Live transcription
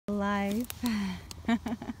life.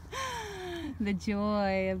 The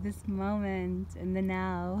joy of this moment in the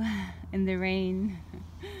now, in the rain.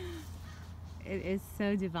 It is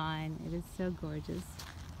so divine. It is so gorgeous.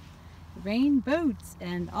 Rain boots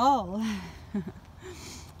and all.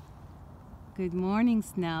 Good morning,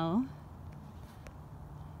 snow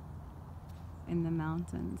in the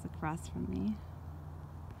mountains across from me.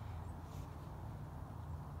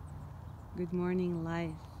 Good morning,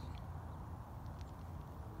 life.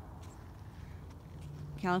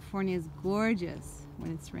 California is gorgeous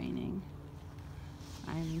when it's raining.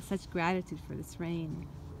 I'm in such gratitude for this rain.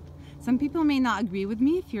 Some people may not agree with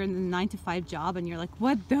me if you're in the 9-to-5 job and you're like,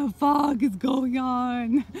 what the fuck is going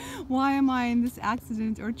on? Why am I in this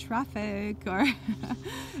accident or traffic?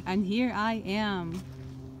 And here I am.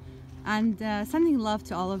 And sending love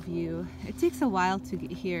to all of you. It takes a while to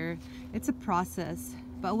get here. It's a process.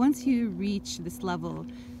 But once you reach this level,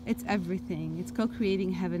 it's everything. It's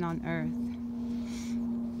co-creating heaven on earth.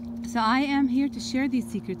 So I am here to share these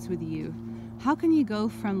secrets with you. How can you go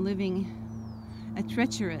from living a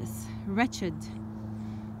treacherous, wretched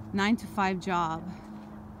 9-to-5 job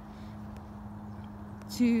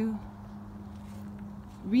to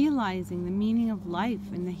realizing the meaning of life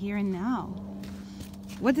in the here and now?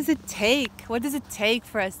 What does it take? What does it take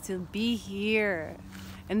for us to be here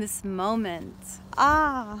in this moment?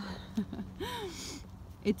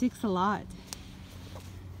 It takes a lot.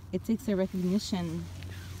 It takes a recognition.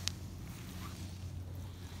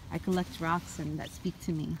 I collect rocks and that speak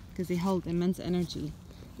to me because they hold immense energy.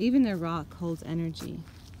 Even a rock holds energy.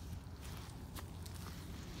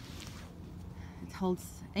 It holds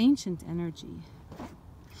ancient energy.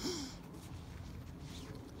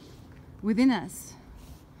 Within us,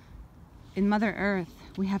 in Mother Earth,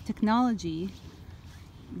 we have technology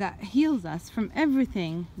that heals us from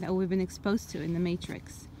everything that we've been exposed to in the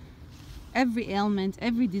Matrix. Every ailment,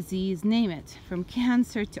 every disease, name it, from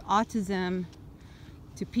cancer to autism,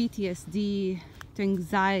 to PTSD, to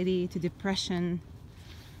anxiety, to depression.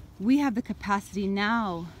 We have the capacity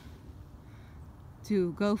now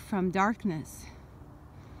to go from darkness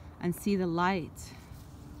and see the light,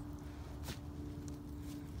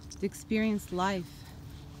 to experience life.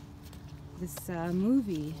 This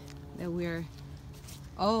movie that we're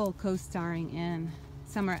all co-starring in.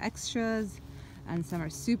 Some are extras and some are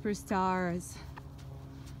superstars,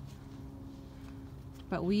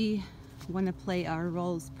 but we want to play our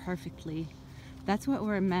roles perfectly. That's what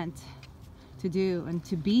we're meant to do, and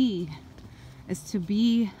to be is to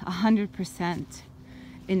be 100%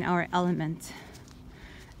 in our element,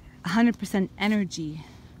 100% energy.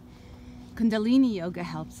 Kundalini yoga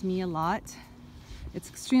helps me a lot. It's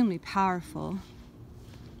extremely powerful.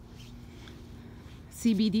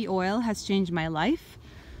 CBD oil has changed my life.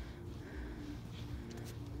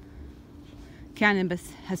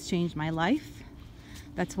 Cannabis has changed my life.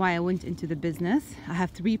 That's why I went into the business. I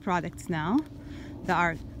have 3 products now that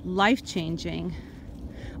are life-changing,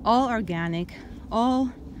 all organic,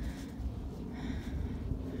 all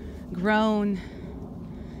grown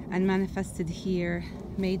and manifested here,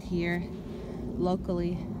 made here,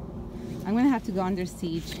 locally. I'm gonna have to go under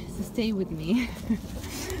siege, so stay with me.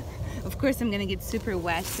 Of course I'm gonna get super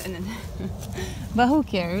wet and then but who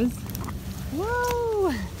cares?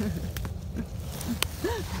 Whoa!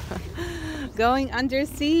 Going under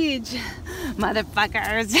siege,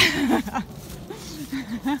 motherfuckers.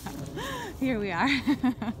 Here we are.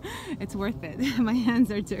 It's worth it. My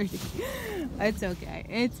hands are dirty. It's okay.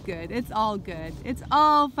 It's good. It's all good. It's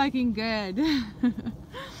all fucking good.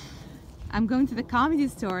 I'm going to the Comedy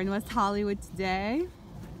Store in West Hollywood today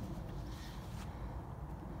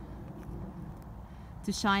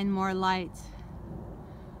to shine more light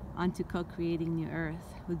onto co-creating New Earth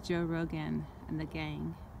with Joe Rogan and the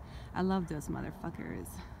gang. I love those motherfuckers.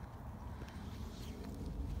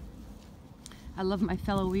 I love my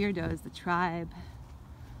fellow weirdos, the tribe.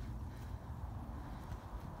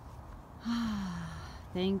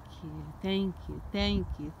 Thank you, thank you, thank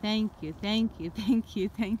you, thank you, thank you, thank you,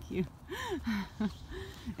 thank you.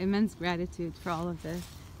 Immense gratitude for all of this.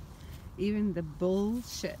 Even the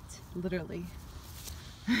bullshit, literally.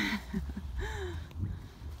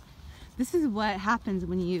 This is what happens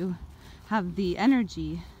when you have the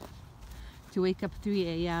energy to wake up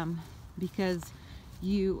 3 a.m. because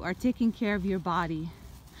you are taking care of your body.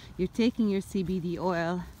 You're taking your CBD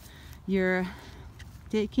oil. You're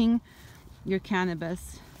taking your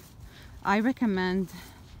cannabis. I recommend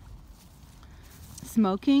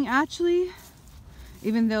smoking, actually,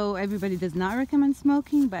 even though everybody does not recommend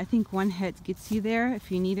smoking, but I think one hit gets you there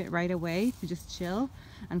if you need it right away to just chill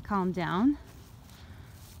and calm down.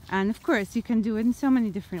 And of course you can do it in so many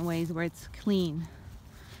different ways where it's clean.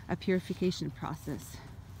 a purification process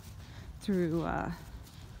through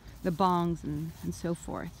the bongs and so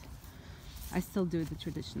forth. I still do it the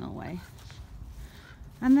traditional way.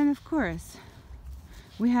 And then of course,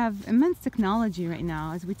 we have immense technology right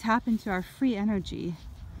now as we tap into our free energy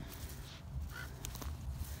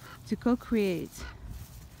to co-create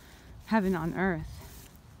heaven on earth.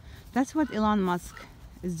 That's what Elon Musk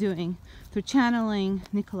is doing through channeling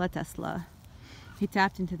Nikola Tesla. He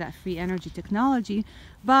tapped into that free energy technology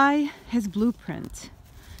by his blueprint,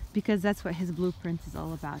 because that's what his blueprint is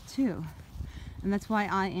all about too. And that's why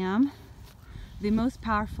I am the most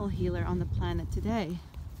powerful healer on the planet today.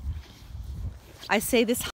 I say this